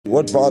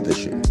What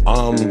bothers you?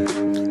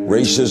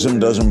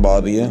 Racism doesn't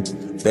bother you.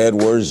 Bad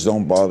words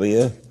don't bother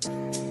you.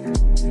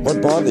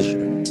 What bothers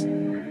you?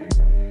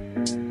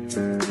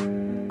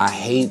 I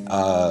hate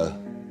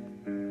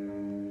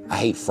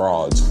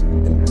frauds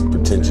and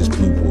pretentious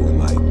people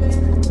and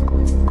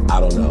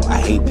I don't know.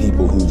 I hate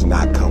people who's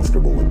not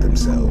comfortable with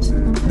themselves.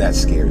 That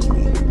scares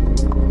me.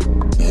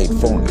 You hate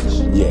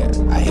phonies? Yeah,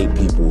 I hate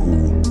people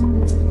who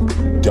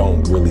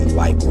don't really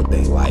like what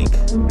they like.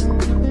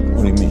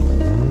 What do you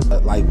mean?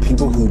 Like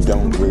people who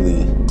don't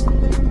really,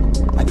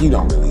 you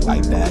don't really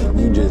like that.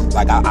 You just,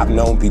 I've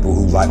known people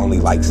who only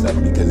like stuff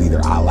because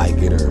either I like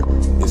it or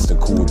it's the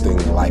cool thing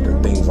to like or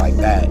things like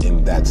that.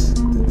 And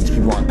these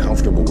people aren't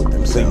comfortable with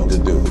themselves.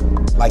 Thing to do.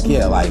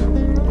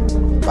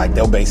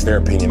 They'll base their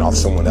opinion off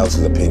someone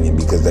else's opinion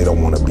because they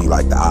don't want to be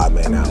like the odd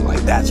man out.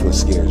 That's what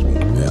scares me.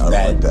 Yeah, I don't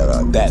like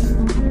that. That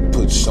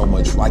puts so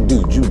much,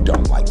 dude, you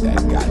don't like that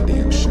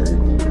goddamn shirt.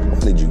 Why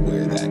did you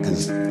wear that?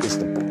 Because it's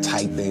the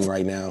tight thing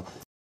right now.